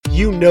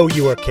You know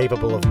you are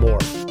capable of more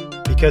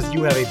because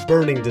you have a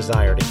burning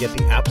desire to get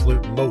the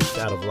absolute most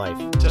out of life,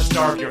 to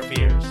starve your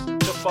fears,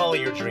 to follow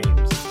your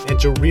dreams, and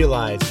to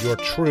realize your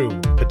true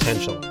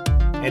potential.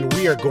 And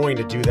we are going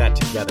to do that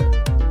together.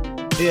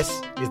 This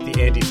is the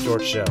Andy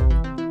Storch Show.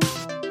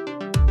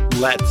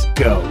 Let's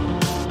go.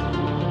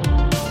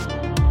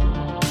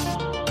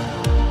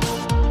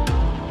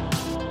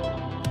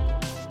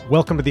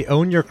 Welcome to the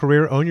Own Your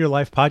Career, Own Your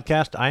Life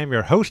podcast. I am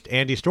your host,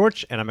 Andy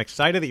Storch, and I'm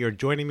excited that you're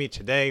joining me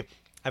today.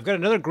 I've got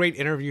another great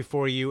interview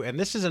for you, and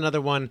this is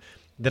another one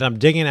that I'm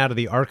digging out of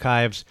the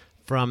archives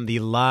from the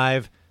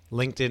live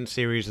LinkedIn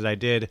series that I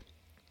did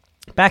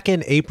back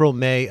in April,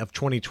 May of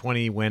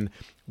 2020 when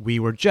we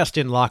were just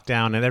in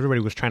lockdown and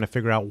everybody was trying to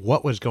figure out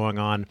what was going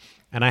on.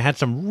 And I had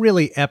some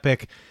really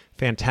epic,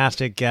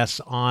 fantastic guests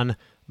on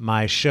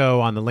my show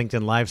on the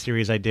LinkedIn Live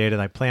series I did,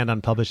 and I planned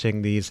on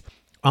publishing these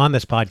on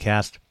this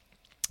podcast.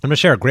 I'm going to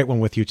share a great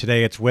one with you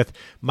today. It's with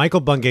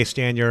Michael Bungay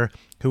Stanier,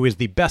 who is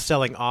the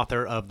best-selling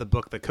author of the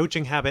book, The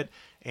Coaching Habit,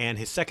 and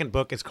his second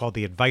book is called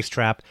The Advice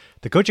Trap.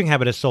 The Coaching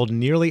Habit has sold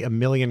nearly 1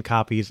 million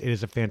copies. It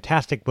is a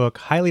fantastic book.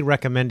 Highly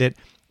recommend it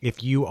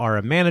if you are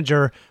a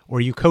manager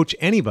or you coach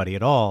anybody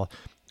at all.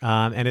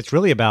 And it's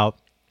really about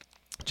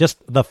just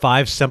the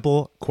 5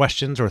 simple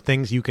questions or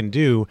things you can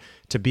do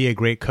to be a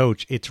great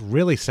coach. It's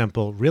really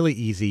simple, really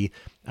easy,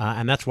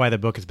 and that's why the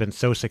book has been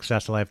so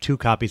successful. I have 2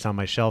 copies on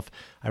my shelf.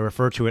 I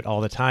refer to it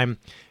all the time,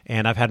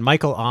 and I've had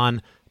Michael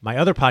on my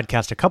other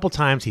podcast a couple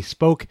times. He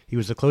spoke. He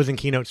was the closing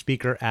keynote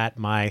speaker at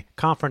my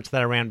conference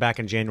that I ran back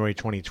in January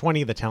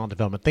 2020, the Talent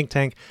Development Think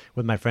Tank,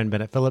 with my friend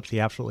Bennett Phillips. He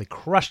absolutely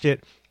crushed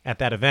it at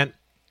that event,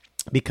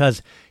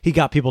 because he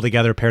got people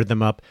together, paired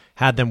them up,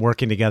 had them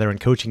working together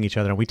and coaching each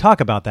other. And we talk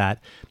about that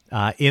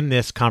in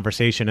this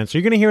conversation. And so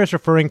you're going to hear us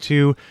referring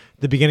to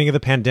the beginning of the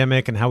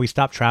pandemic and how we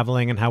stopped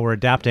traveling and how we're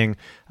adapting.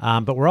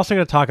 But we're also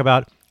going to talk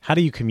about how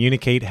do you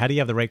communicate? How do you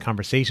have the right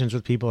conversations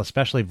with people,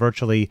 especially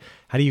virtually?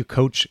 How do you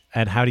coach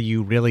and how do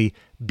you really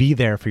be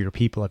there for your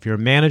people? If you're a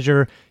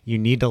manager, you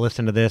need to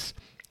listen to this.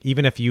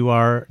 Even if you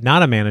are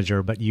not a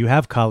manager, but you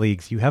have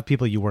colleagues, you have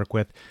people you work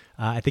with,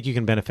 I think you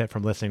can benefit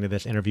from listening to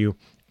this interview.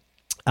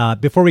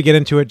 Before we get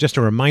into it, just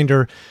a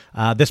reminder,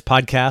 this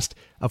podcast,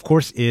 of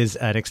course, is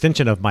an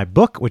extension of my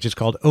book, which is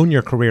called Own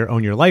Your Career,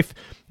 Own Your Life.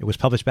 It was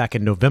published back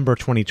in November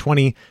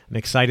 2020. I'm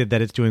excited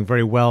that it's doing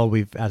very well.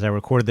 We've, as I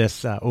recorded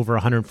this, over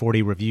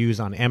 140 reviews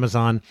on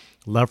Amazon.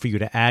 Love for you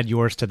to add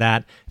yours to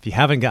that. If you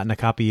haven't gotten a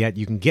copy yet,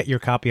 you can get your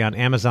copy on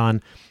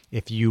Amazon.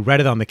 If you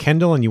read it on the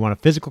Kindle and you want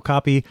a physical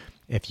copy,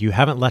 if you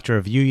haven't left a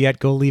review yet,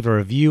 go leave a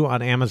review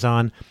on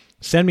Amazon.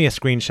 Send me a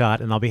screenshot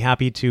and I'll be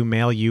happy to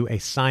mail you a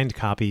signed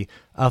copy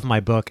of my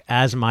book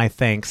as my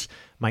thanks.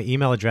 My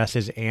email address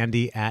is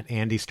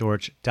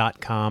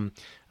andy@andystorch.com.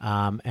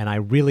 And I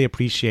really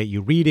appreciate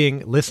you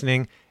reading,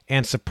 listening,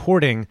 and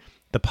supporting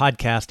the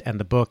podcast and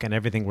the book and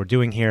everything we're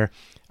doing here.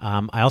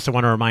 I also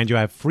want to remind you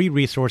I have free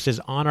resources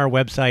on our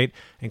website,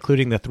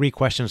 including the 3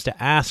 questions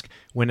to ask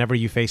whenever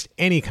you face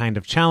any kind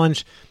of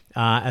challenge,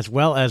 as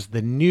well as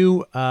the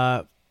new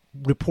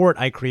report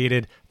I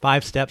created,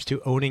 5 Steps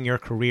to Owning Your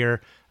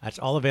Career. That's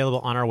all available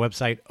on our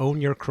website,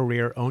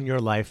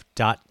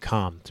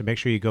 ownyourcareerownyourlife.com. So make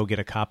sure you go get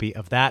a copy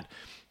of that.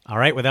 All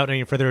right, without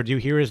any further ado,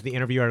 here is the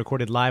interview I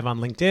recorded live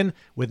on LinkedIn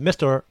with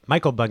Mr.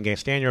 Michael Bungay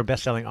Stanier,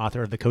 best-selling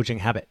author of The Coaching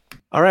Habit.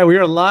 All right, we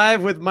are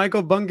live with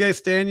Michael Bungay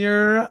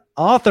Stanier,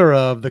 author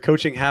of The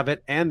Coaching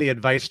Habit and The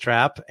Advice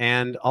Trap,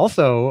 and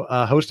also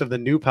host of the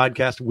new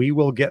podcast, We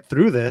Will Get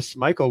Through This.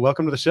 Michael,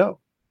 welcome to the show.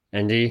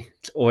 Andy,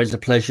 it's always a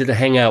pleasure to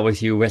hang out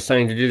with you. We're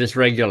starting to do this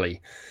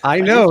regularly. I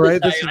know, right?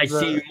 I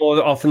see you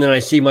more often than I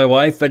see my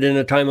wife, but in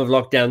a time of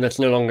lockdown, that's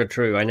no longer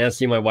true. I now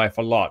see my wife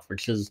a lot,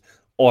 which is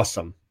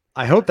awesome.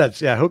 I hope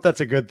that's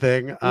a good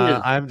thing.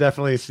 I'm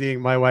definitely seeing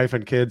my wife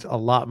and kids a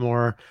lot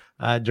more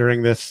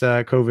during this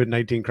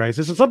COVID-19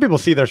 crisis. And some people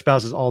see their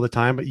spouses all the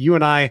time, but you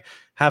and I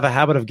have a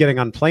habit of getting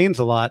on planes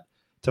a lot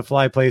to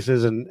fly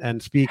places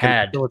and speak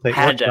and facilitate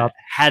workshops.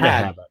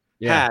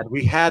 We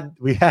had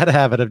a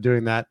habit of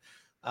doing that.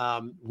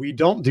 We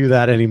don't do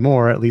that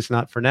anymore, at least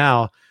not for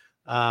now.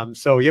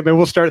 So yeah, but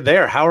we'll start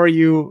there. How are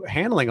you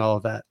handling all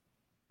of that?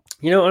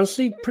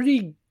 Honestly,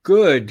 pretty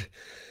good.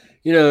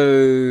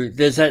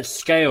 There's that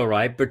scale,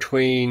 right,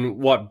 between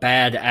what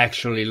bad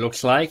actually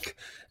looks like,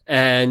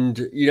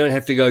 and you don't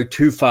have to go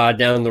too far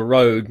down the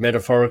road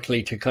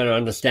metaphorically to kind of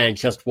understand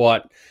just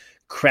what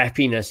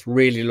crappiness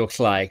really looks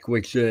like,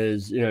 which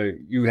is,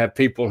 you have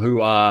people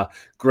who are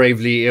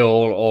gravely ill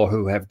or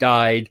who have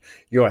died.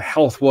 You're a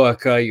health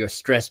worker, you're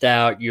stressed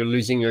out, you're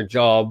losing your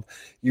job.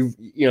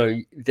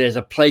 There's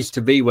a place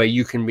to be where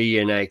you can be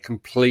in a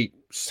complete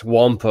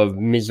swamp of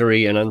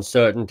misery and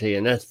uncertainty,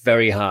 and that's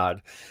very hard.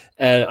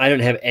 And I don't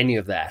have any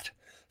of that.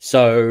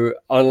 So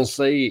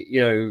honestly,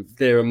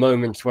 there are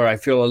moments where I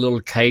feel a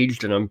little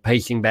caged and I'm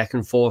pacing back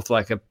and forth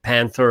like a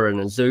panther in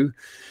a zoo.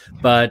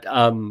 But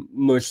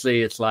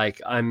mostly it's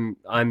like I'm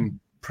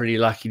pretty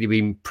lucky to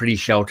be pretty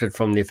sheltered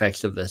from the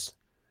effects of this.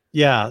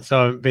 Yeah.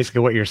 So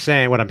basically what you're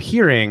saying, what I'm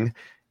hearing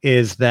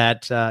is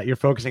that you're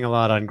focusing a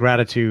lot on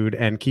gratitude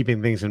and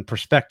keeping things in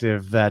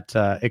perspective, that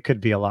it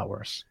could be a lot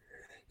worse.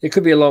 It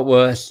could be a lot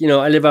worse.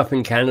 I live up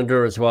in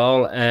Canada as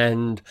well,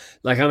 and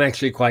like I'm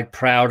actually quite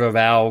proud of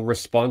our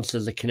response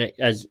as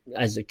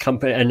a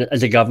company and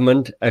as a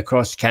government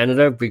across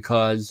Canada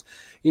because,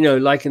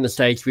 like in the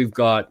States, we've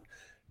got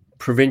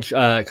provincial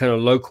kind of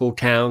local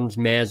towns,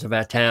 mayors of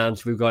our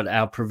towns. We've got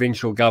our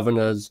provincial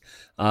governors,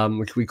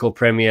 which we call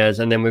premiers,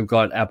 and then we've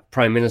got our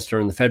prime minister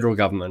in the federal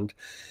government.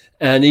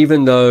 And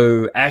even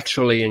though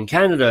actually in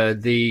Canada,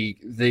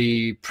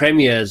 the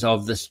premiers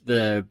of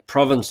the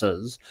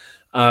provinces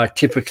are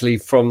typically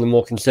from the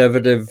more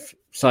conservative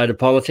side of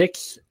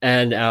politics,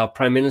 and our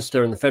prime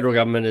minister and the federal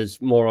government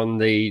is more on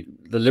the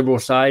liberal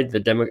side,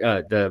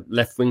 the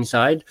left-wing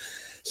side,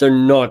 so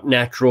not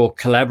natural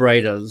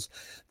collaborators.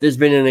 There's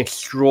been an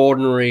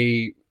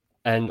extraordinary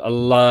and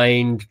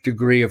aligned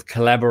degree of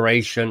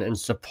collaboration and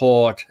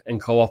support and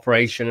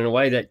cooperation in a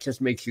way that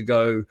just makes you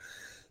go,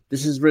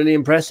 this is really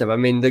impressive. I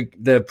mean,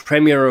 the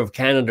Premier of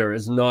Canada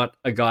is not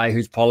a guy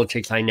whose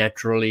politics I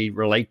naturally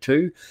relate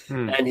to,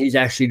 and he's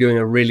actually doing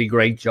a really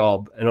great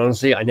job. And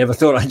honestly, I never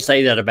thought I'd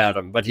say that about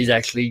him, but he's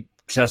actually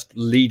just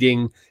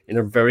leading in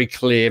a very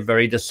clear,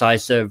 very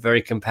decisive,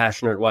 very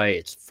compassionate way.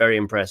 It's very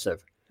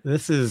impressive.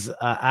 This is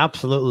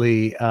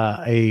absolutely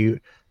a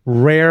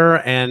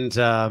rare and,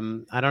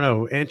 I don't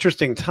know,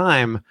 interesting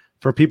time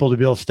for people to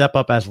be able to step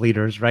up as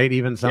leaders, right?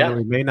 Even some that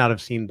we may not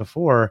have seen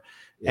before.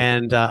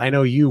 And I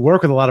know you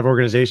work with a lot of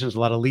organizations, a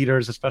lot of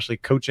leaders, especially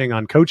coaching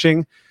on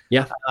coaching.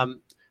 Yeah.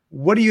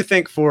 What do you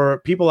think for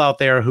people out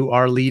there who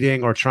are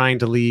leading or trying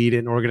to lead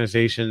in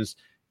organizations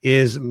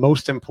is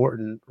most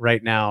important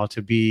right now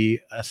to be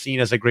seen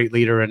as a great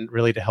leader and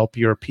really to help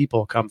your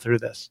people come through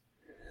this?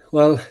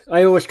 Well,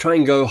 I always try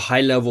and go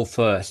high level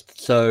first.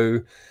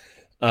 So,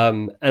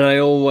 and I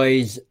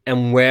always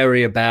am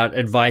wary about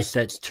advice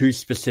that's too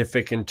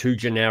specific and too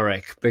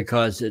generic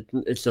because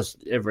it's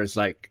just everyone's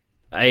like,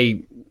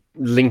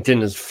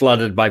 LinkedIn is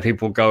flooded by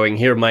people going,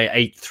 here are my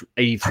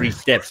 83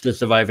 steps to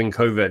surviving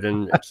COVID.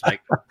 And it's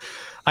like,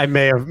 I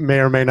may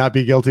or may not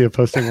be guilty of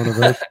posting one of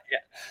those.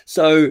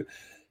 So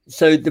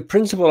the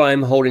principle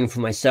I'm holding for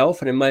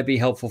myself, and it might be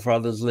helpful for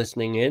others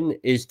listening in,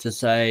 is to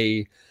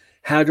say,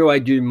 how do I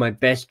do my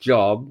best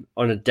job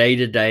on a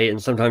day-to-day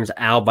and sometimes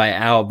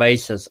hour-by-hour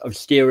basis of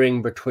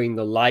steering between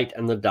the light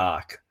and the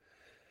dark?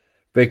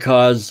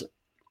 Because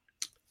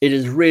it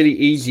is really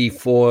easy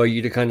for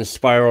you to kind of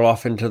spiral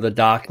off into the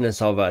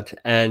darkness of it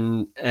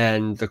and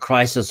the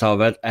crisis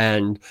of it.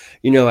 And,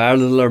 our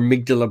little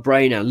amygdala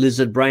brain, our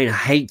lizard brain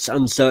hates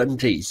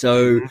uncertainty.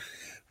 So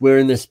we're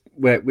in this,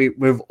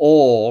 we're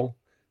all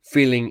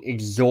feeling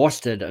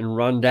exhausted and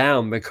run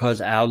down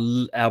because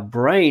our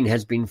brain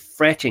has been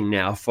fretting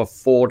now for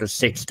 4 to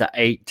 6 to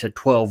 8 to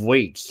 12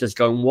 weeks, just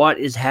going, what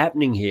is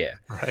happening here?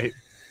 Right.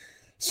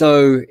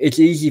 So it's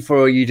easy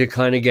for you to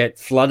kind of get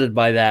flooded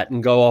by that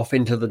and go off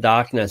into the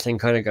darkness and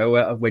kind of go,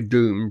 well, we're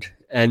doomed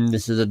and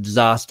this is a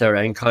disaster,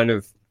 and kind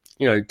of,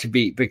 to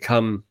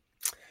become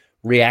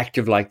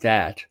reactive like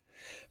that.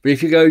 But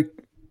if you go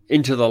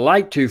into the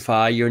light too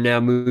far, you're now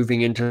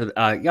moving into,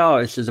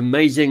 this is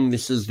amazing.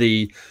 This is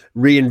the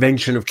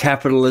reinvention of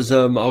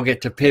capitalism. I'll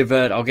get to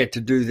pivot. I'll get to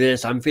do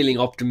this. I'm feeling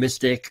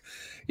optimistic.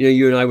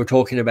 You and I were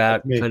talking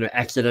about kind of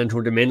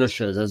accidental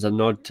diminishers as a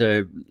nod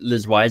to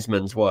Liz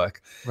Wiseman's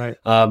work. Right.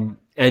 And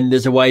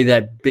there's a way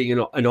that being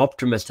an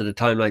optimist at a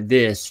time like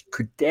this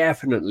could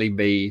definitely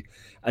be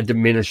a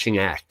diminishing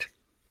act.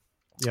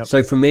 Yep.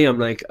 So for me, I'm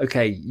like,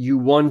 okay,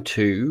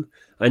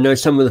 I know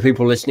some of the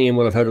people listening in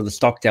will have heard of the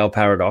Stockdale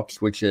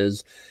paradox, which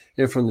is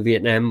from the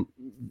Vietnam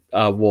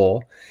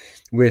War,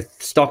 with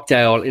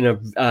Stockdale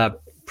in a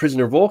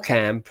prisoner of war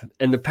camp.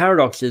 And the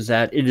paradox is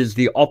that it is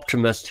the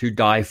optimists who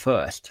die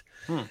first.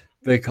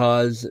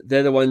 Because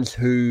they're the ones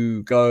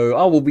who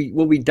go,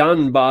 we'll be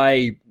done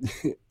by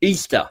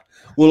Easter.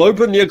 We'll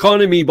open the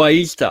economy by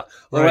Easter.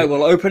 All right,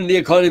 we'll open the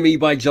economy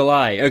by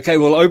July. Okay,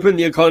 we'll open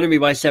the economy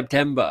by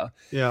September.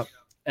 Yeah.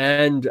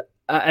 And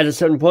at a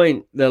certain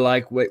point, they're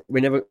like, we're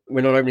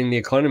not opening the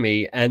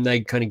economy, and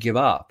they kind of give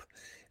up.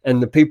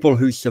 And the people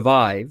who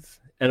survive,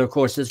 and of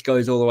course this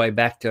goes all the way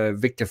back to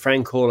Viktor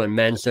Frankl and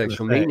Man's Search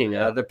for Meaning,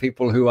 are the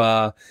people who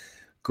are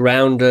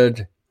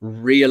grounded,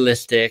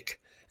 realistic,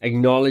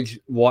 acknowledge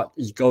what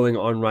is going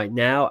on right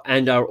now,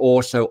 and are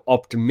also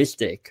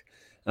optimistic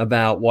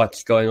about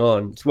what's going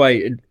on. It's why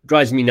it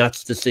drives me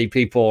nuts to see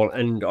people,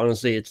 and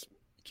honestly, it's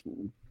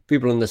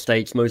people in the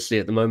States mostly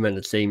at the moment,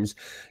 it seems,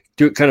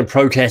 kind of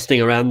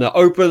protesting around the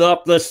open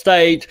up the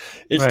state.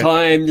 It's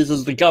time. This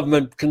is the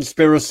government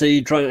conspiracy.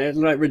 It's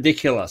like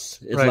ridiculous.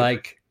 It's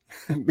like,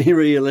 be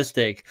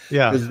realistic.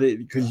 Yeah.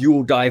 Because you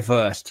will die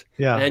first.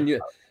 Yeah.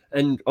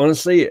 And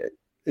honestly,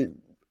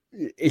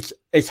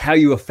 it's how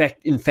you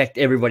infect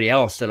everybody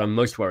else that I'm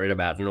most worried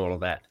about in all of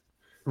that.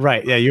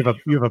 Right. Yeah. You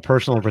have a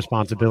personal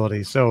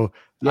responsibility. So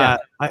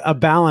a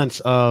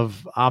balance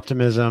of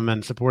optimism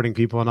and supporting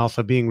people, and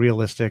also being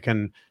realistic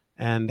and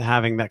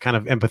having that kind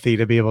of empathy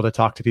to be able to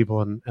talk to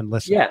people and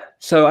listen. Yeah.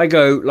 So I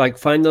go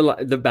find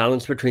the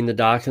balance between the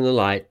dark and the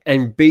light,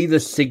 and be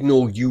the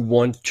signal you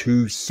want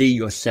to see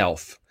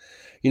yourself.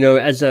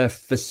 As a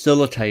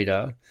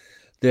facilitator,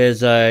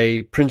 there's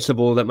a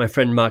principle that my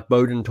friend Mark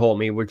Bowden taught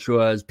me, which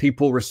was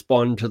people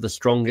respond to the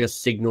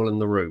strongest signal in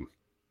the room.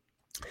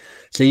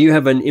 So you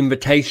have an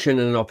invitation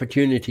and an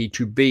opportunity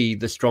to be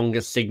the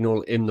strongest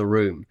signal in the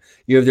room.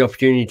 You have the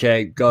opportunity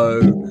to go,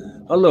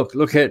 oh,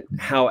 look at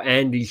how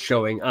Andy's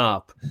showing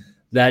up.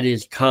 That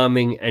is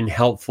calming and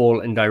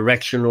helpful and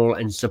directional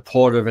and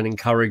supportive and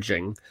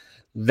encouraging.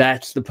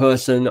 That's the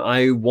person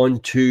I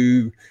want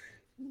to,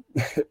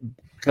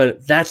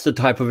 that's the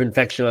type of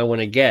infection I want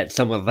to get,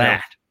 some of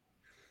that.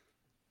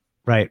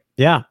 Right.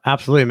 Yeah,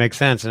 absolutely. It makes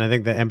sense. And I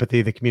think the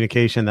empathy, the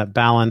communication, that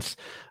balance.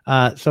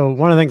 So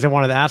one of the things I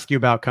wanted to ask you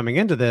about coming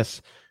into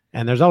this,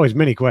 and there's always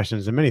many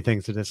questions and many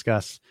things to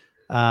discuss.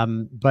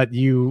 But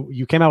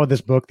you came out with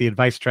this book, The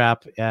Advice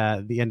Trap,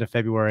 at the end of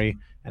February,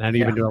 and I know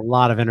you've been doing a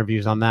lot of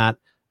interviews on that.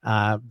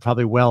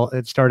 Probably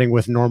it's starting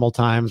with normal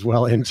times,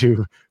 well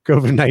into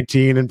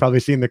COVID-19, and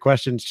probably seeing the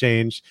questions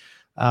change.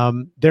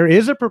 There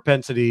is a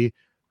propensity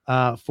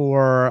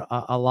for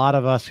a lot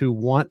of us who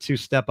want to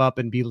step up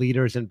and be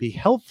leaders and be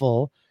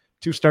helpful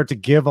to start to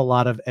give a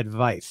lot of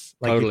advice.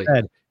 Like you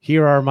said,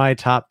 here are my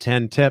top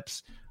 10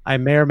 tips. I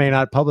may or may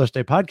not publish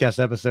a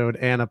podcast episode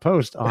and a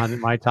post on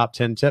my top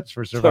 10 tips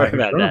for surviving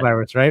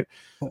coronavirus,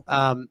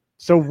 right?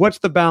 So what's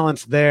the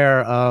balance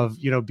there of,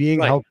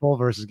 being helpful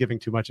versus giving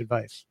too much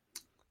advice?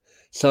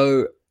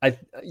 So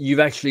you've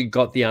actually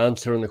got the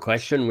answer in the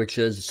question, which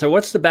is, so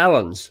what's the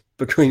balance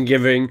between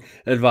giving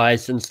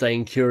advice and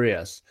staying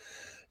curious?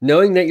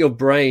 Knowing that your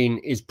brain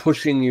is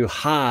pushing you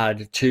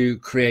hard to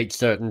create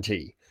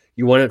certainty.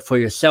 You want it for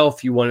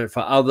yourself. You want it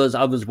for others.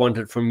 Others want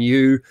it from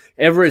you.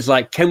 Ever is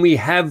like, can we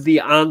have the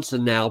answer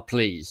now,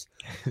 please?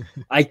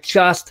 I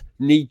just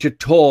need to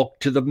talk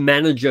to the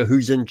manager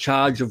who's in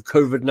charge of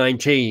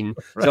COVID-19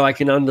 so I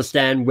can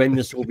understand when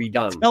this will be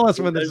done. Tell us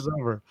when this is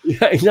over.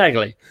 Yeah,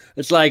 exactly.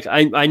 It's like,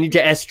 I need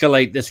to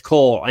escalate this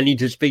call. I need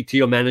to speak to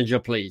your manager,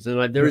 please.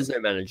 And there is no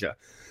manager.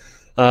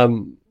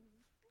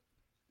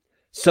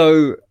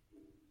 So,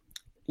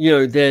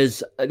 there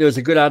was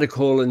a good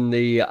article in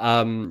the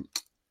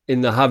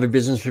Harvard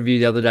Business Review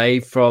the other day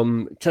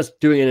from just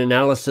doing an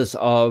analysis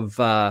of,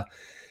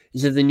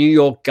 is it the New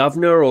York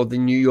governor or the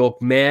New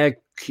York mayor,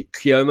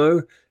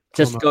 Cuomo,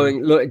 just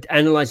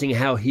analyzing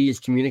how he is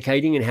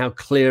communicating and how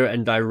clear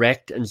and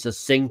direct and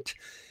succinct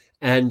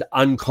and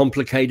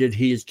uncomplicated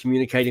he is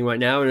communicating right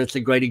now. And it's a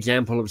great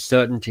example of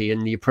certainty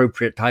and the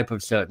appropriate type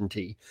of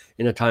certainty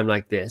in a time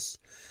like this.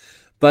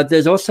 But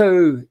there's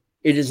also,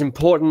 it is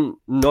important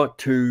not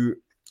to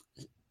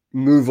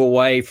move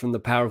away from the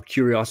power of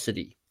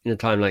curiosity in a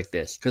time like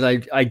this,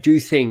 because I do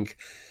think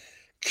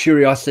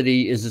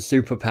curiosity is a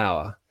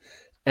superpower.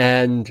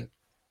 And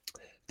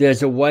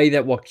there's a way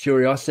that what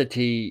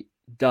curiosity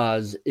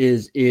does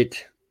is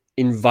it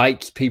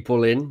invites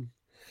people in,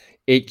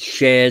 it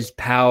shares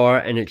power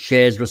and it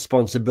shares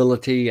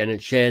responsibility and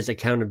it shares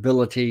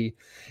accountability.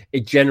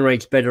 It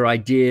generates better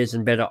ideas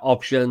and better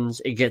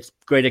options. It gets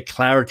greater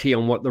clarity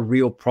on what the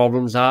real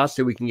problems are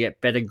so we can get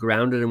better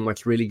grounded in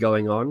what's really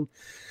going on.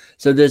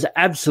 So there's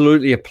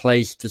absolutely a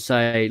place to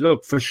say,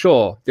 look, for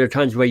sure, there are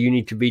times where you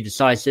need to be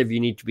decisive, you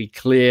need to be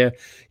clear,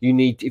 you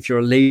need, if you're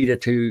a leader,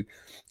 to,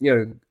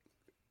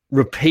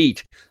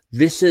 repeat.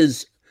 This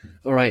is,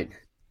 all right,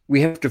 we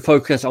have to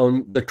focus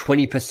on the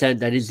 20%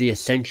 that is the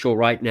essential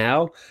right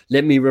now.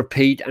 Let me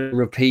repeat and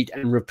repeat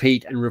and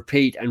repeat and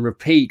repeat and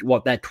repeat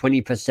what that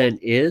 20%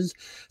 is.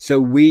 So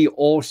we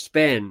all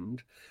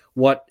spend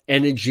what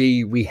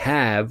energy we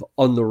have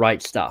on the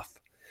right stuff.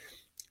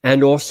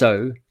 And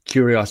also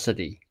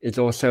curiosity. It's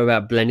also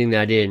about blending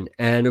that in.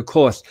 And of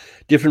course,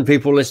 different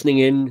people listening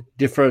in,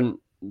 different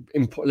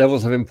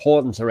levels of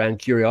importance around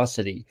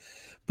curiosity.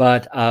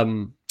 But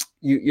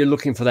you're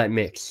looking for that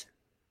mix.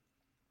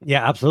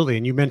 Yeah, absolutely.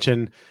 And you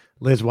mentioned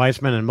Liz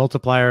Wiseman and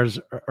multipliers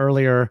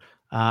earlier.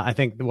 I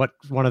think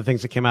one of the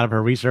things that came out of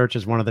her research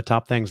is one of the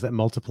top things that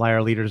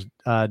multiplier leaders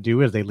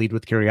do is they lead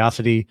with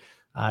curiosity.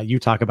 You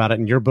talk about it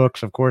in your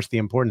books, of course, the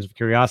importance of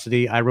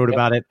curiosity. I wrote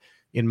about it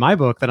in my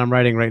book that I'm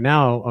writing right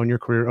now, Own Your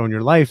Career, Own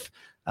Your Life,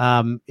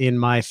 in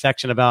my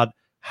section about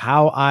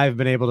how I've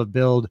been able to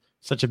build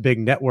such a big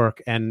network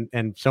and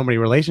so many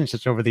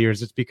relationships over the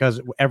years. It's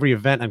because every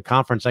event and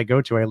conference I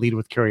go to, I lead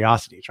with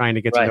curiosity, trying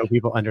to get to know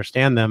people,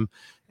 understand them.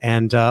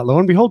 And lo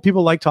and behold,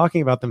 people like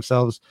talking about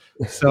themselves.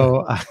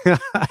 So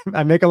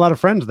I make a lot of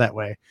friends that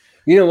way.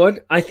 You know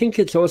what? I think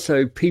it's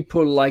also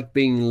people like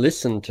being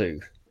listened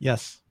to.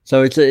 Yes.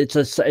 So it's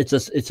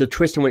a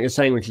twist in what you're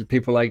saying, which is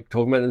people like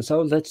talking about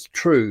themselves. That's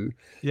true.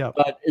 Yeah.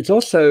 But it's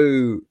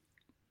also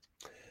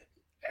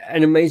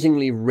an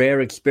amazingly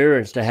rare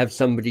experience to have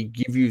somebody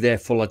give you their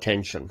full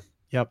attention.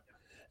 Yep.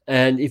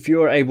 And if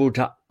you're able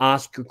to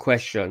ask a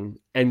question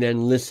and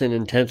then listen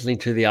intently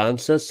to the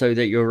answer so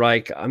that you're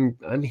like, I'm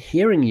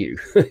hearing you,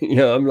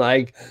 I'm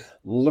like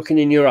looking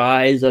in your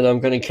eyes and I'm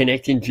going to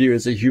connect into you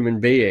as a human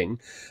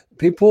being.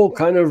 People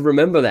kind of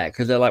remember that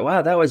because they're like,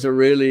 wow, that was a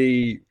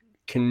really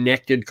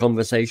connected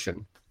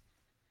conversation.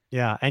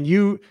 Yeah. And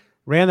you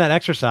ran that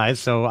exercise.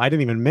 So I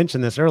didn't even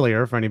mention this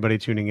earlier for anybody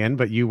tuning in,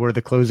 but you were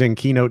the closing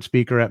keynote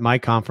speaker at my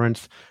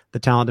conference, the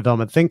Talent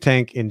Development Think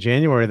Tank, in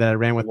January that I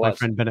ran with my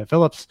friend Bennett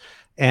Phillips,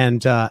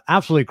 and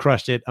absolutely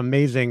crushed it.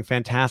 Amazing,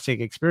 fantastic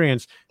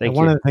experience. And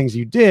one of the things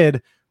you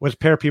did was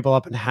pair people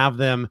up and have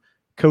them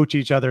coach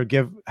each other,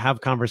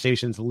 have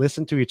conversations,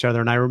 listen to each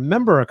other. And I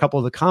remember a couple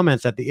of the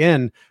comments at the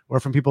end were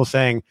from people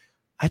saying,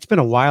 it's been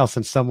a while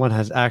since someone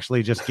has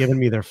actually just given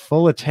me their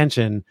full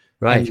attention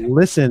and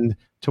listened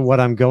to what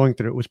I'm going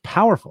through. It was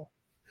powerful.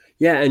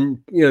 Yeah. And,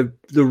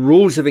 the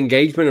rules of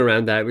engagement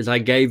around that was I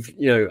gave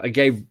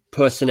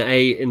person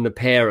A in the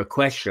pair a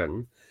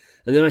question.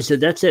 And then I said,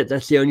 that's it.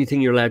 That's the only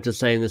thing you're allowed to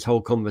say in this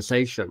whole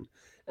conversation.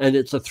 And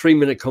it's a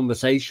 3-minute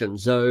conversation.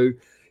 So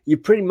you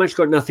pretty much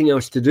got nothing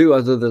else to do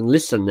other than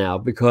listen now,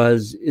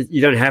 because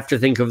you don't have to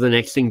think of the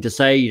next thing to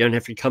say. You don't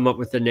have to come up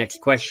with the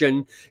next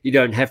question. You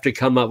don't have to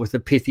come up with a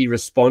pithy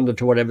responder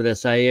to whatever they're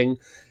saying.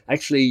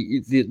 Actually,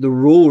 the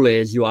rule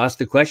is you ask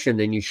the question,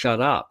 then you shut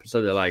up.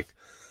 So they're like,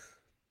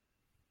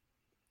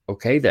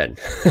 okay, then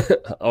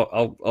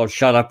I'll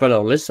shut up and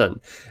I'll listen.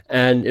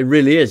 And it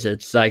really is.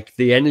 It's like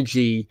the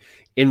energy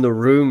in the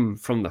room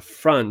from the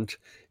front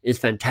is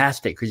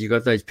fantastic, because you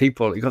got those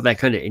people, you got that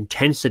kind of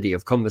intensity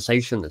of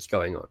conversation that's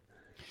going on.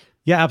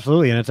 Yeah,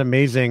 absolutely. And it's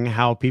amazing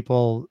how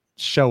people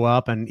show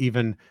up and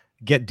even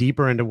get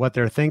deeper into what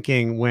they're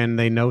thinking when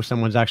they know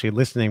someone's actually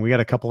listening. We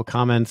got a couple of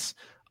comments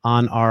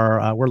on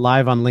we're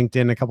live on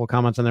LinkedIn, a couple of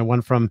comments on there.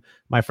 One from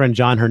my friend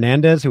John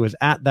Hernandez, who was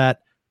at that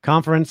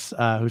conference,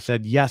 who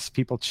said, yes,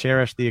 people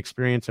cherish the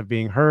experience of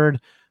being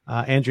heard.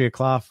 Andrea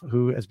Clough,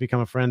 who has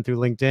become a friend through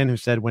LinkedIn, who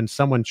said, when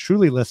someone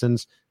truly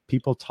listens,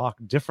 people talk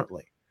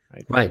differently.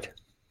 Right.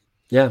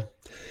 Yeah.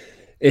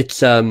 It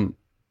kind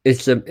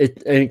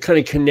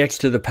of connects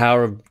to the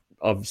power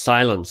of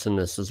silence in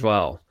this as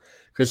well.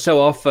 Because so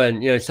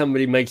often,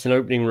 somebody makes an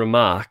opening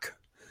remark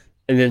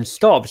and then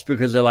stops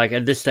because they're like,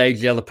 at this stage,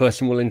 the other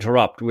person will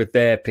interrupt with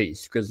their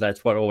piece, because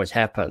that's what always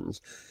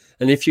happens.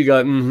 And if you go,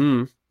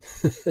 and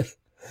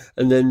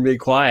then be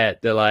quiet,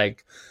 they're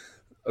like,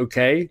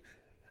 okay.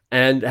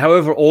 And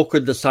however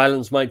awkward the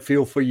silence might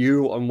feel for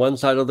you on one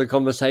side of the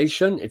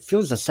conversation, it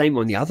feels the same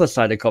on the other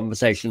side of the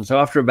conversation. So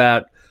after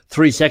about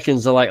 3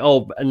 seconds, they're like,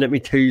 oh, and let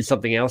me tell you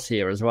something else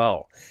here as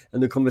well.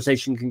 And the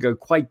conversation can go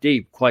quite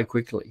deep, quite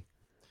quickly.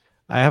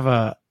 I have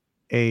a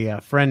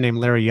friend named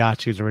Larry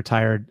Yacht, who's a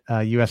retired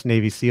U.S.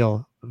 Navy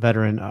SEAL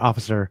veteran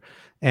officer.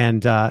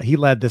 And he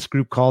led this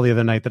group call the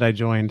other night that I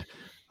joined.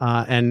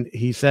 And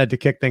he said, to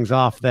kick things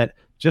off, that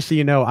just so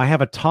you know, I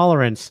have a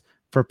tolerance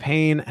for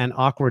pain and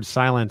awkward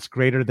silence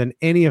greater than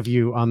any of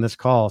you on this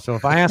call. So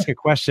if I ask a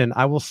question,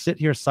 I will sit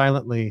here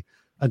silently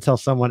until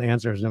someone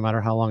answers, no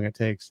matter how long it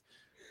takes.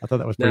 I thought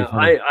that was pretty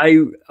funny.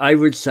 I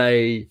would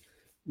say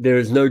there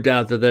is no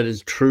doubt that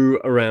is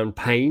true around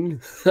pain.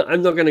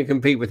 I'm not going to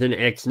compete with an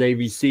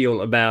ex-Navy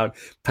SEAL about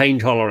pain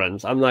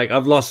tolerance. I'm like,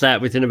 I've lost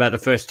that within about the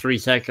first 3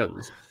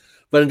 seconds.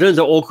 But in terms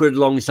of awkward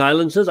long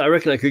silences, I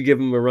reckon I could give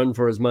him a run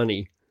for his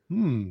money.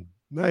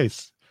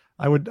 Nice.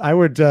 I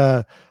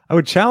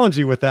would challenge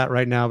you with that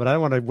right now, but I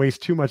don't want to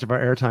waste too much of our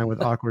airtime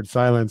with awkward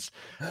silence.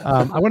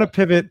 I want to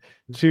pivot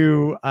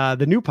to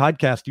the new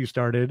podcast you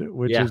started,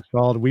 which is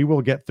called We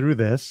Will Get Through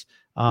This,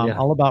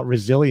 all about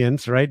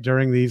resilience, right,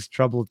 during these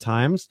troubled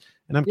times.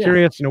 And I'm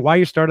curious, why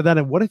you started that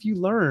and what have you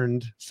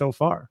learned so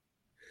far?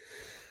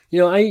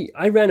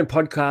 I ran a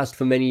podcast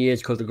for many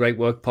years called the Great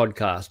Work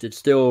Podcast.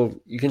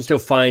 You can still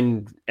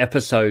find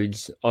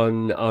episodes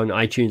on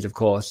iTunes, of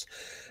course.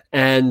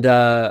 And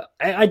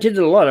I did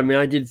it a lot. I mean,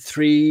 I did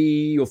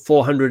 300 or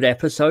 400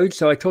 episodes.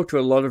 So I talked to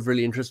a lot of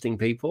really interesting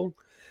people.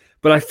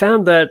 But I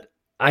found that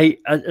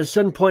at a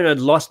certain point, I'd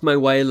lost my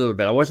way a little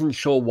bit. I wasn't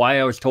sure why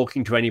I was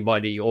talking to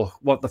anybody or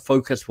what the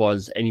focus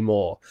was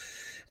anymore.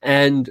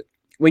 And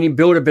when you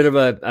build a bit of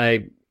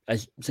a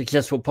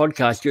successful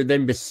podcast, you're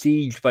then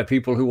besieged by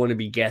people who want to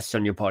be guests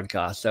on your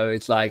podcast. So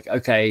it's like,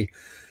 okay,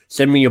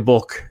 send me your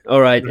book.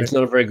 All right. It's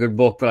not a very good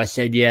book, but I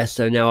said yes.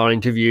 So now I'll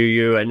interview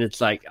you. And it's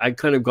like, I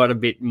kind of got a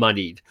bit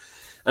muddied.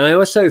 And I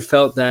also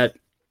felt that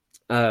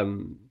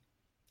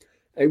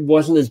it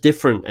wasn't as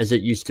different as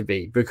it used to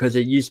be, because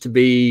it used to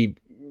be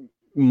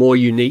more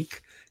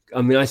unique.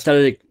 I mean, I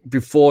started it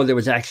before there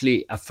was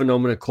actually a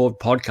phenomenon called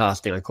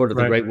podcasting. I called it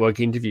the Great Work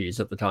Interviews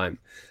at the time.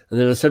 And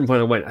then at a certain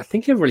point I went, I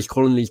think everybody's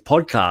calling these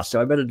podcasts,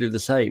 so I better do the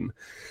same.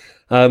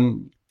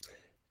 And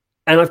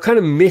I've kind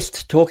of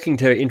missed talking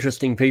to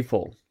interesting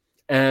people.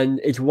 And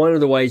it's one of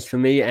the ways for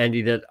me,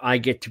 Andy, that I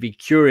get to be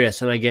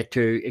curious and I get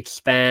to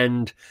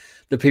expand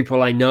the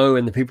people I know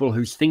and the people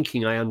whose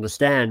thinking I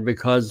understand,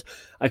 because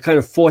I kind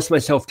of force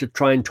myself to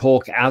try and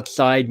talk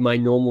outside my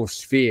normal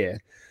sphere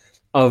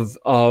of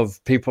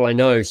people I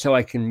know, so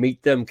I can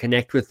meet them,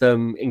 connect with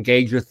them,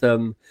 engage with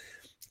them.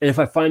 And if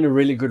I find a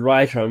really good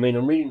writer, I mean,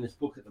 I'm reading this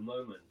book at the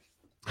moment.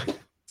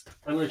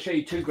 I'm going to show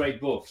you 2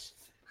 great books,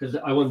 because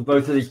I want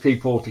both of these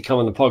people to come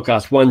on the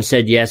podcast. One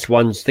said yes,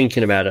 one's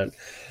thinking about it.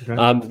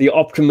 Okay. The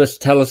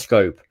Optimist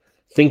Telescope,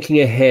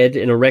 Thinking Ahead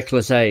in a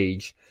Reckless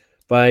Age,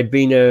 by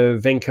Bina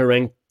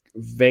Venkataraman.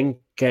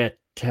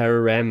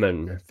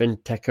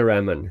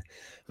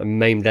 I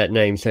maimed that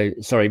name, so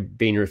sorry,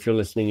 Bina, if you're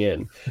listening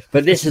in.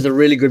 But this is a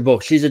really good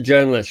book. She's a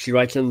journalist. She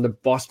writes in the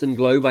Boston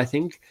Globe, I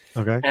think.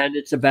 Okay. And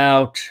it's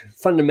about,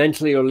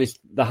 fundamentally, or at least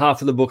the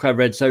half of the book I've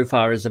read so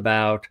far is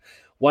about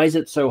why is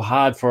it so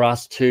hard for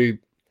us to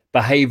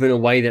behave in a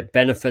way that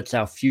benefits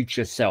our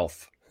future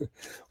self?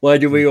 Why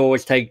do we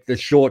always take the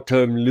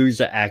short-term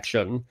loser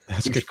action,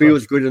 which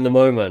feels good in the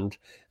moment,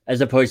 as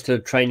opposed to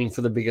training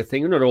for the bigger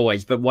thing? Not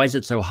always, but why is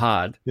it so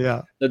hard?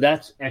 Yeah. So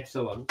that's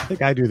excellent. I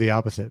think I do the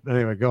opposite.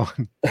 Anyway, go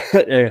on.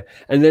 Yeah.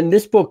 And then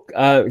this book,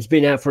 it's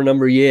been out for a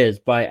number of years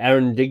by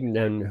Aaron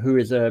Dignan, who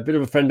is a bit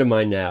of a friend of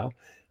mine now.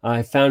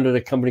 I founded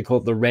a company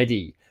called The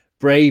Ready,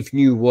 Brave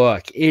New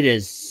Work. It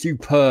is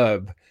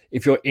superb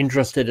if you're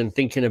interested in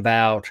thinking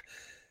about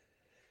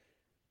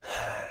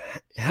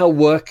how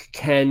work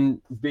can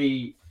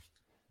be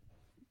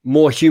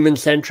more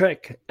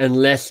human-centric and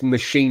less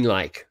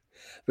machine-like.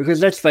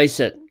 Because let's face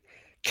it,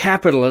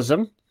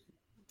 capitalism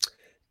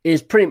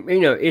is pretty,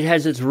 it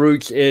has its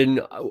roots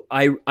in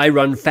I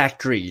run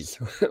factories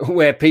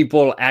where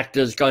people act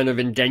as kind of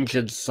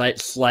indentured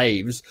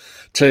slaves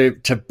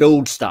to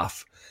build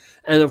stuff.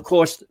 And of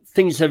course,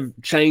 things have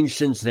changed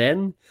since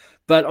then.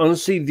 But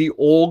honestly, the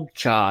org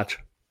chart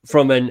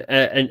from a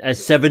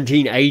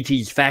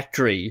 1780s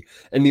factory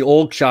and the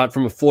org chart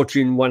from a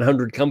Fortune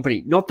 100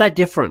 company, not that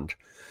different.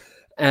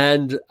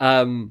 And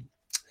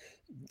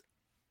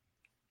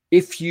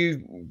if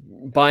you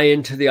buy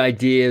into the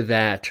idea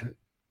that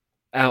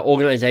our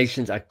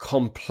organizations are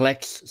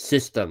complex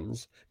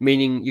systems,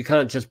 meaning you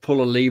can't just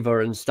pull a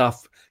lever and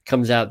stuff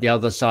comes out the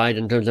other side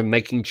in terms of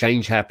making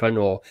change happen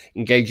or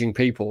engaging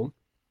people.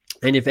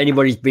 And if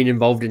anybody's been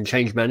involved in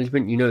change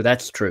management,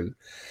 that's true.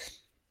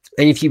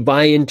 And if you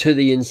buy into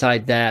the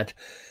insight that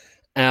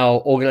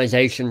our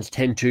organizations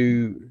tend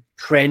to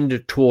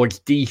trend towards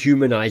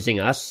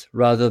dehumanizing us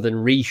rather than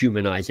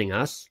rehumanizing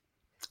us,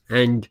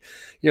 and,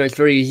 it's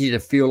very easy to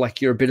feel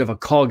like you're a bit of a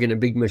cog in a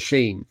big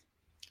machine,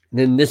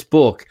 then this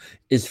book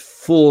is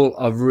full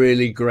of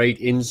really great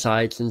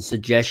insights and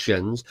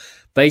suggestions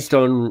based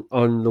on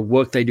the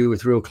work they do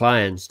with real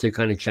clients to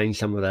kind of change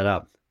some of that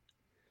up.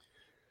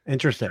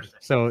 Interesting.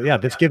 So yeah,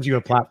 this gives you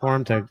a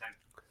platform to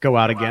go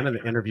out again and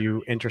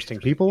interview interesting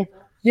people.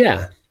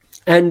 Yeah.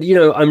 And,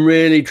 I'm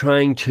really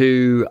trying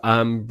to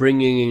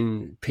bring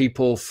in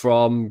people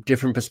from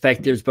different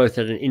perspectives, both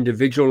at an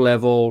individual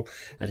level,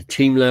 at a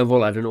team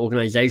level, at an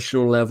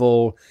organizational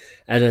level,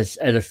 at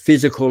a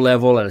physical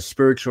level, at a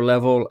spiritual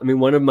level. I mean,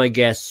 one of my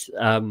guests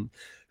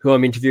who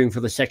I'm interviewing for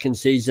the second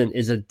season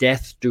is a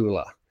death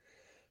doula.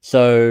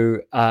 So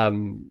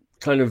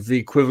kind of the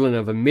equivalent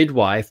of a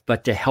midwife,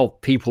 but to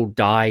help people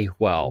die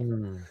well.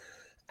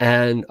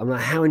 And I'm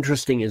like, how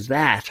interesting is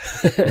that?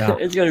 Yeah.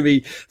 It's going to be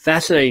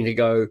fascinating to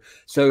go,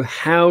 so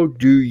how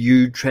do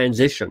you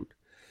transition?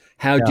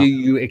 How do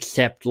you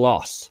accept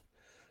loss?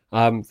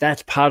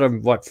 That's part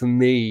of what, for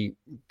me,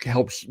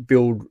 helps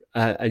build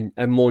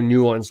a more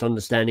nuanced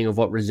understanding of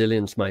what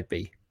resilience might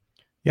be.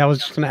 Yeah, I was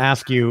just going to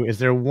ask you, is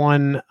there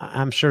one,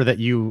 I'm sure that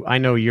I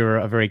know you're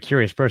a very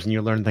curious person,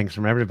 you learn things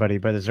from everybody,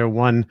 but is there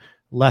one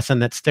lesson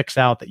that sticks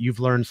out that you've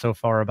learned so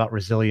far about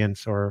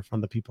resilience or from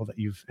the people that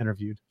you've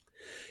interviewed?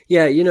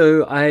 Yeah,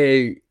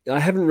 I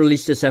haven't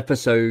released this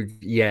episode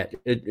yet.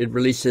 It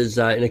releases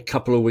in a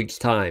couple of weeks'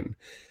 time.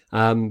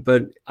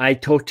 But I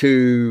talked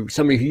to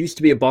somebody who used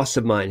to be a boss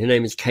of mine. Her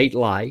name is Kate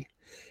Lai,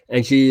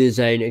 and she is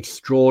an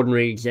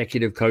extraordinary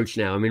executive coach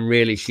now. I mean,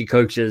 really, she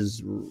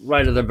coaches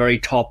right at the very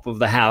top of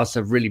the house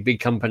of really big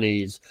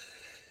companies.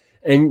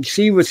 And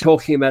she was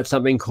talking about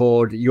something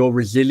called your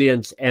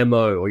resilience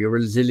MO, or your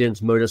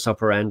resilience modus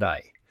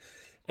operandi.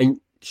 And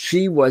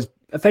she was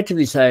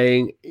effectively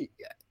saying,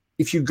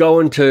 if you go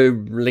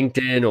into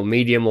LinkedIn or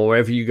Medium or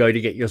wherever you go to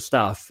get your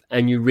stuff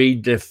and you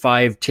read the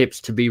 5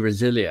 tips to be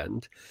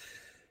resilient,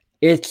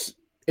 it's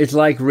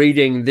like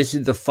reading this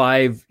is the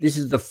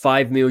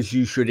five meals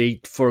you should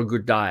eat for a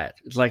good diet.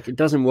 It's like, it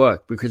doesn't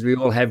work because we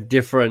all have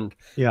different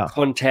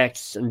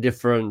contexts and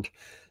different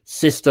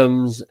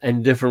systems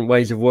and different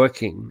ways of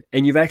working.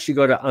 And you've actually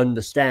got to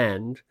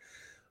understand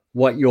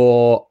what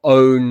your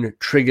own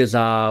triggers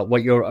are,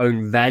 what your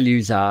own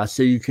values are,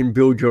 so you can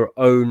build your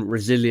own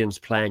resilience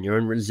plan, your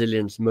own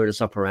resilience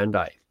modus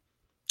operandi.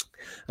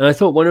 And I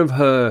thought one of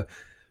her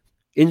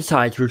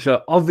insights, which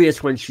are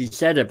obvious when she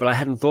said it, but I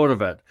hadn't thought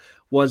of it,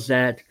 was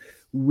that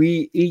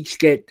we each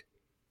get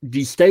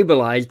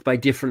destabilized by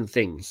different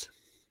things.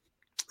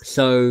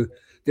 So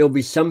there'll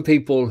be some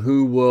people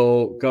who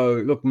will go,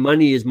 look,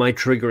 money is my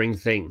triggering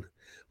thing.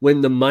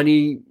 When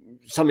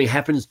something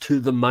happens to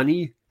the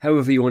money,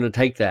 however you want to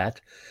take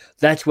that,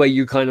 that's where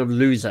you kind of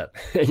lose it.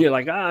 And you're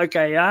like,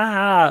 okay.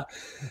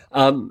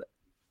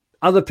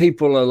 Other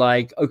people are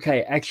like,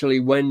 okay,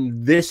 actually,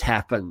 when this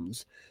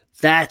happens,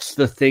 that's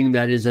the thing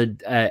that is a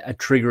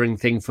triggering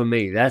thing for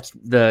me. That's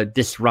the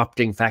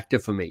disrupting factor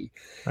for me.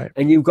 Right.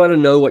 And you've got to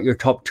know what your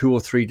top 2 or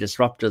 3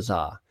 disruptors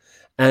are.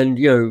 And,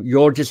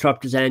 your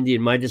disruptors, Andy,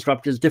 and my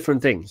disruptors,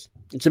 different things.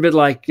 It's a bit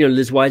like,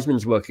 Liz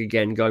Wiseman's work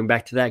again, going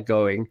back to that,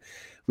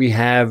 we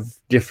have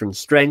different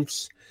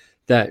strengths,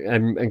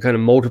 and kind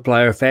of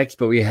multiplier effects,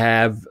 but we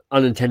have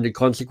unintended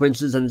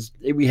consequences, and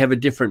we have a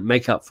different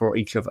makeup for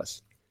each of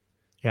us.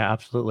 Yeah,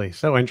 absolutely.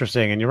 So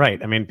interesting. And you're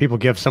right. I mean, people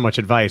give so much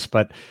advice,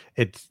 but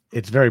it's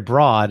very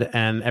broad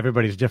and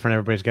everybody's different.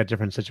 Everybody's got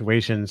different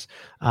situations.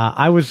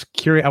 I was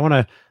curious. I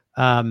want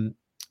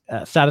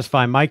to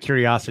satisfy my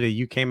curiosity.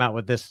 You came out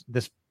with this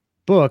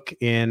book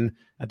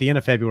at the end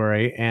of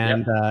February,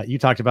 and you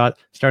talked about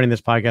starting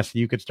this podcast so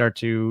you could start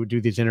to do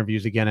these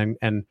interviews again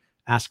and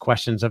ask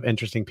questions of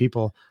interesting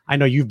people. I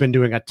know you've been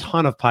doing a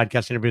ton of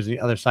podcast interviews on the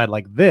other side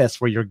like this,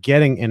 where you're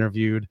getting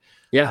interviewed.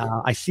 Yeah.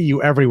 I see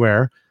you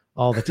everywhere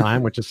all the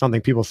time, which is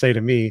something people say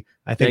to me.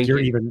 I think you're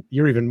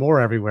even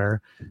more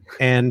everywhere.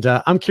 And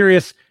I'm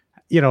curious,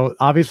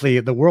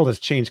 obviously the world has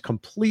changed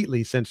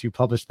completely since you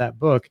published that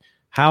book.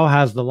 How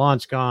has the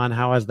launch gone?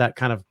 How has that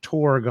kind of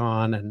tour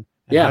gone? And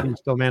how do you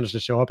still manage to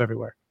show up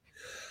everywhere?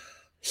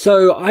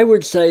 So I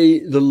would say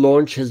the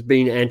launch has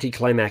been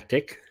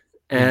anticlimactic.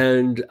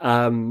 And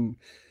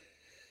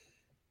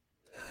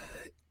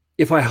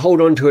if I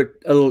hold on to it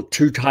a little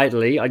too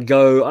tightly, I'd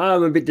go,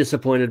 I'm a bit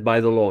disappointed by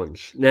the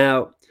launch.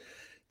 Now,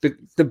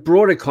 the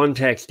broader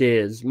context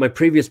is my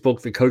previous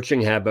book, The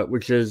Coaching Habit,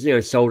 which has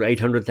sold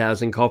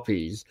 800,000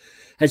 copies,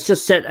 has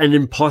just set an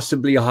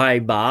impossibly high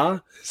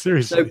bar.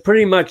 Seriously. So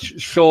pretty much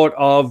short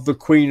of the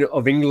Queen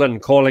of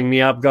England calling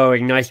me up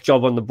going, nice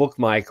job on the book,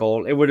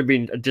 Michael, it would have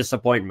been a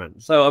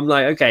disappointment. So I'm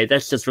like, okay,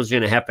 that's just what's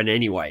going to happen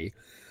anyway.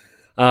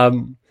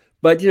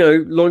 But,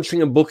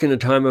 launching a book in a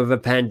time of a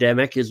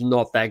pandemic is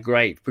not that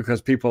great because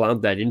people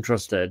aren't that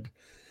interested.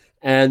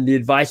 And the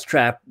advice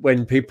trap,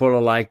 when people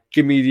are like,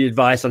 give me the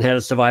advice on how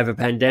to survive a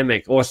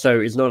pandemic, also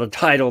is not a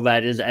title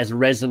that is as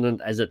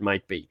resonant as it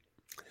might be.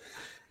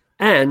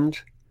 And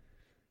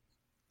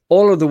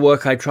all of the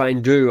work I try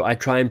and do, I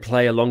try and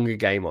play a longer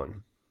game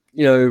on.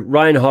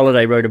 Ryan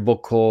Holiday wrote a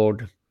book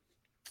called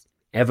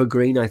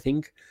Evergreen, I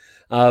think.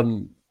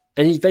 And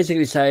he's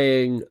basically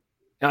saying,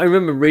 I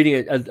remember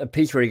reading a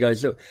piece where he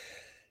goes, look,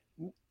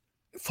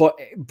 for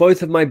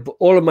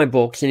all of my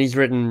books, and he's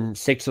written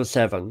 6 or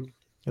 7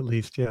 at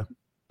least, yeah.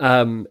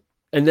 And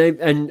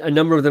a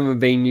number of them have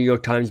been New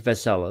York Times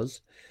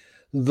bestsellers.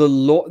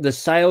 The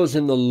sales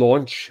in the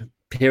launch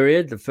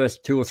period, the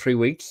first 2 or 3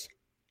 weeks,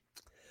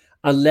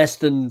 are less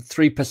than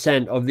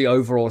 3% of the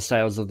overall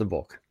sales of the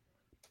book.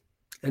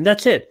 And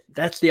that's it.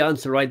 That's the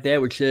answer right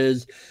there, which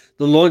is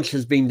the launch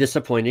has been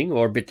disappointing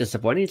or a bit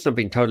disappointing. It's not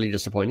been totally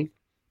disappointing.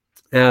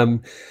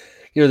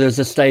 There's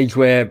a stage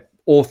where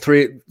all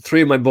three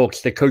of my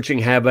books, The Coaching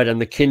Habit and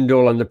the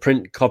Kindle and the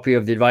print copy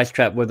of The Advice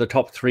Trap, were the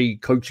top 3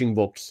 coaching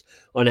books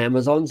on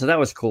Amazon. So that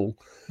was cool.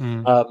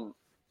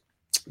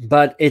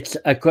 But it's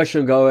a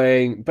question of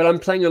going, but I'm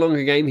playing a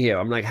longer game here.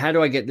 I'm like, how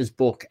do I get this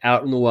book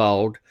out in the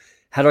world?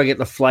 How do I get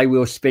the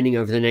flywheel spinning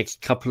over the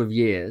next couple of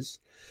years?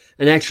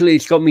 And actually,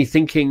 it's got me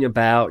thinking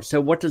about, so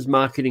what does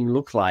marketing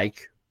look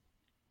like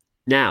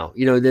now?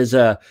 There's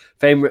a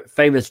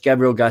famous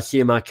Gabriel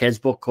Garcia Marquez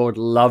book called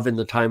Love in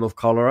the Time of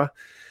Cholera.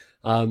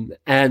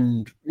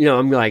 And,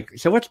 I'm like,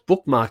 so what's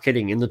book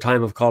marketing in the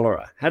time of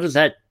cholera? How does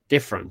that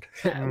different?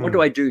 What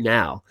do I do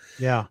now?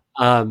 Yeah.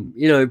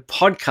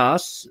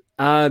 Podcasts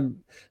are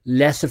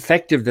less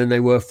effective than they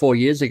were 4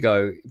 years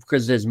ago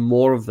because there's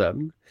more of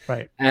them.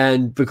 Right.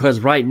 And because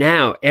right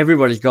now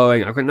everybody's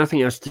going, I've got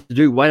nothing else to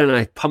do. Why don't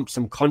I pump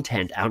some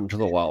content out into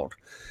the world?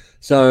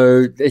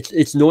 So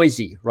it's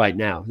noisy right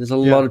now. There's a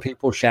lot of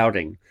people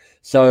shouting.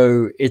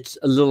 So it's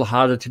a little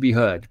harder to be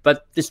heard,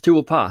 but this too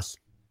will pass.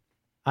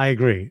 I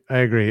agree.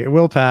 It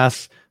will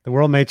pass. The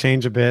world may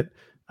change a bit.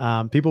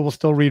 People will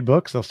still read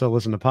books. They'll still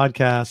listen to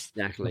podcasts.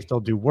 Exactly. They'll still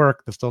do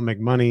work. They'll still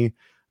make money.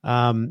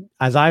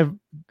 As I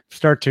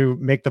start to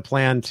make the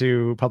plan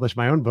to publish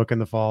my own book in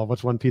the fall,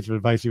 what's one piece of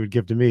advice you would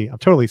give to me? A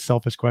totally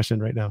selfish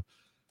question right now.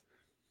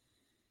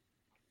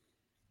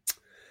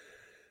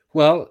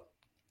 Well,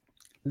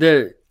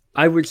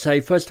 I would say,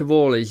 first of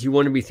all, is you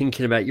want to be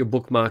thinking about your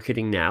book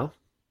marketing now.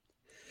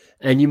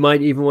 And you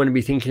might even want to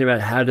be thinking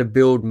about how to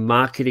build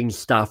marketing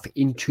stuff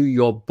into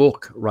your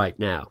book right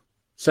now.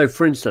 So,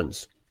 for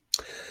instance,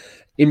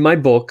 in my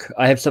book,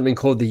 I have something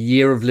called The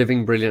Year of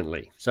Living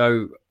Brilliantly.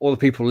 So all the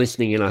people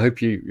listening in, I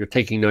hope you're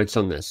taking notes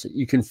on this.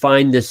 You can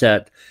find this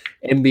at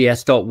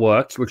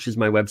mbs.works, which is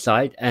my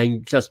website,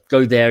 and just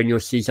go there and you'll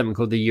see something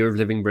called The Year of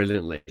Living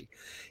Brilliantly.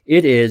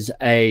 It is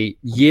a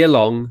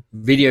year-long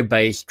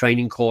video-based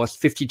training course,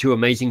 52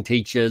 amazing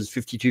teachers,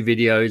 52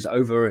 videos,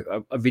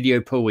 over a video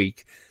per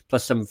week,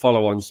 plus some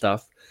follow-on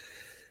stuff.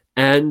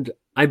 And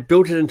I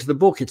built it into the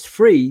book. It's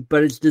free,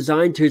 but it's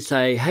designed to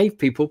say, hey,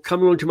 people,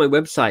 come along to my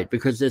website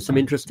because there's some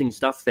interesting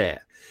stuff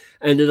there.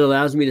 And it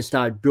allows me to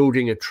start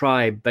building a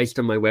tribe based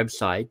on my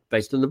website,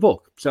 based on the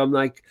book. So I'm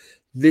like,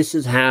 this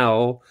is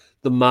how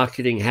the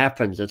marketing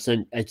happens.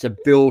 It's a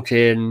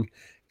built-in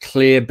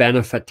clear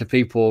benefit to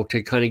people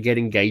to kind of get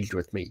engaged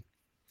with me.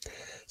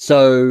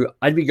 So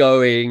I'd be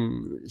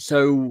going,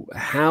 so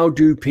how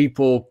do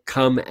people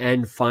come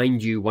and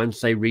find you once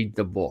they read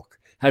the book?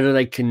 How do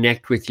they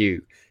connect with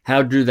you?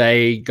 How do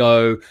they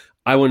go,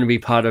 I want to be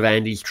part of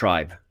Andy's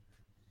tribe?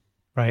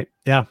 Right.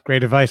 Yeah.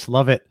 Great advice.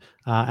 Love it.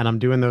 and I'm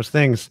doing those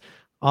things.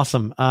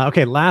 Awesome.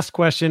 Okay, last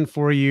question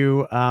for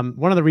you.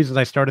 One of the reasons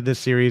I started this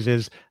series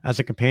is as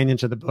a companion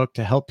to the book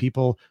to help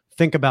people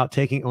think about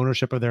taking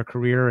ownership of their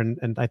career.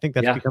 And I think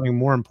that's becoming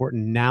more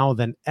important now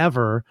than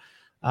ever.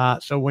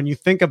 So when you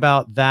think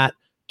about that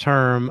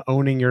term,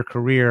 owning your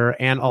career,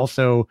 and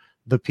also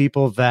the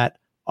people that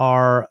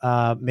are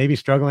maybe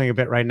struggling a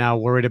bit right now,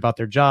 worried about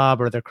their job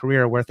or their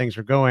career, where things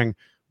are going,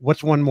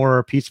 what's one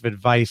more piece of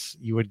advice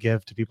you would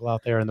give to people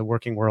out there in the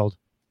working world?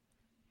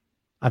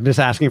 I'm just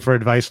asking for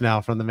advice now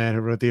from the man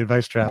who wrote The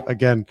Advice Trap.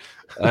 Again,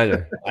 I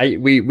know.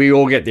 We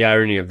all get the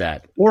irony of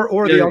that.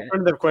 Or the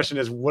alternative question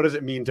is, what does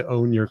it mean to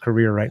own your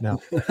career right now?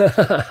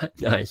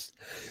 Nice.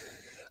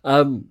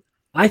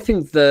 I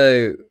think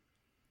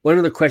one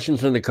of the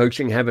questions in the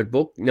Coaching Habit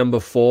book,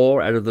 number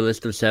 4 out of the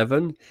list of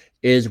 7,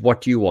 is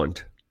what do you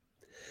want?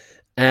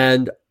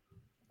 And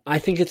I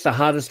think it's the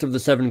hardest of the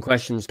 7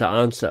 questions to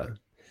answer.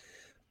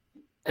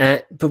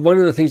 But one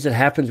of the things that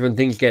happens when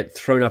things get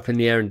thrown up in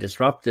the air and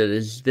disrupted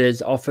is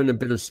there's often a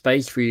bit of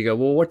space for you to go,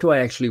 well, what do I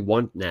actually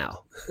want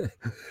now?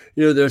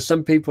 There are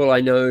some people I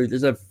know,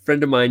 there's a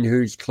friend of mine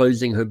who's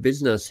closing her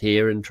business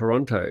here in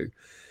Toronto.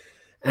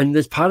 And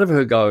there's part of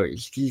her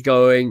she's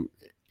going,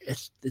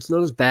 it's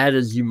not as bad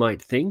as you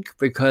might think,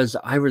 because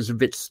I was a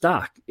bit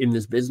stuck in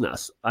this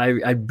business.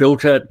 I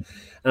built it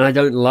and I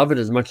don't love it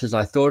as much as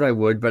I thought I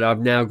would, but I've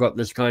now got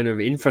this kind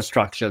of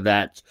infrastructure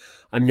that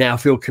I now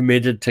feel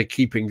committed to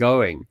keeping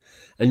going.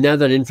 And now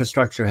that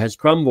infrastructure has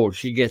crumbled,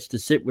 she gets to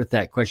sit with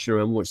that question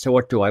around, so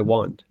what do I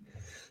want?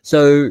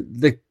 So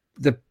the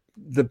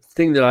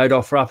thing that I'd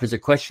offer up as a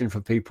question for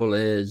people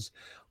is,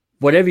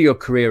 whatever your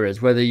career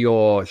is, whether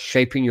you're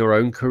shaping your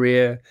own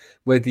career,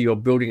 whether you're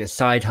building a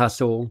side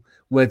hustle,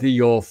 whether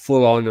you're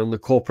full on the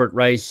corporate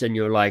race and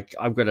you're like,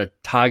 I've got a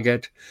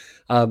target.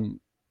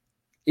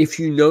 If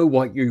you know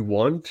what you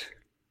want,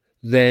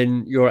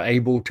 then you're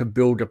able to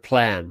build a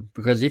plan.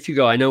 Because if you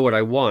go, I know what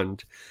I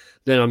want,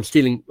 then I'm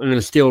going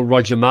to steal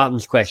Roger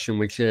Martin's question,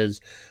 which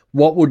is,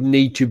 what would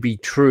need to be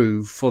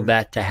true for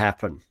that to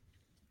happen?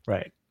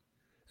 Right.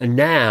 And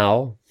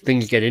now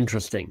things get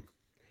interesting.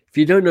 If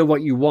you don't know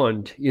what you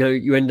want,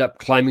 you end up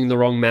climbing the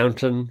wrong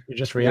mountain. You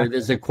just react.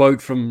 There's a quote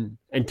from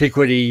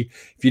antiquity: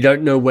 if you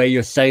don't know where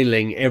you're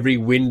sailing, every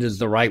wind is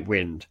the right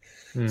wind.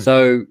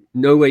 So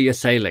know where you're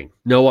sailing,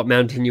 know what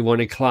mountain you want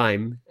to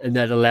climb, and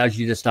that allows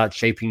you to start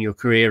shaping your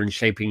career and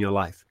shaping your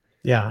life.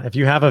 Yeah. If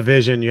you have a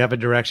vision, you have a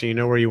direction, you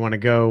know where you want to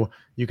go,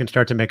 you can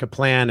start to make a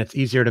plan. It's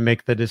easier to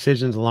make the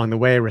decisions along the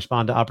way,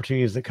 respond to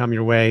opportunities that come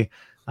your way.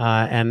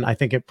 And I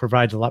think it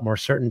provides a lot more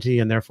certainty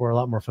and therefore a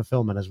lot more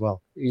fulfillment as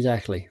well.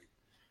 Exactly.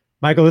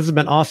 Michael, this has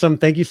been awesome.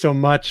 Thank you so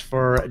much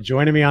for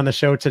joining me on the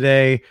show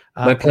today.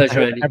 My pleasure,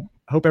 Andy. I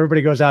hope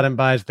everybody goes out and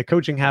buys The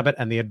Coaching Habit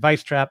and The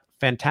Advice Trap.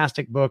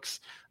 Fantastic books.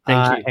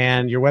 Thank you.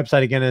 And your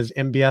website again is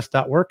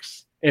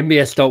mbs.works.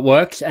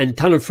 mbs.works, and a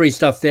ton of free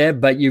stuff there,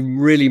 but you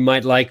really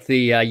might like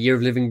the Year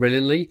of Living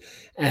Brilliantly.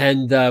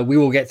 And We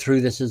Will Get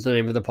Through This is the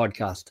name of the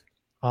podcast.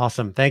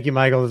 Awesome. Thank you,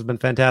 Michael. This has been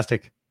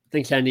fantastic.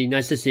 Thanks, Andy.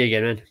 Nice to see you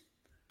again, man.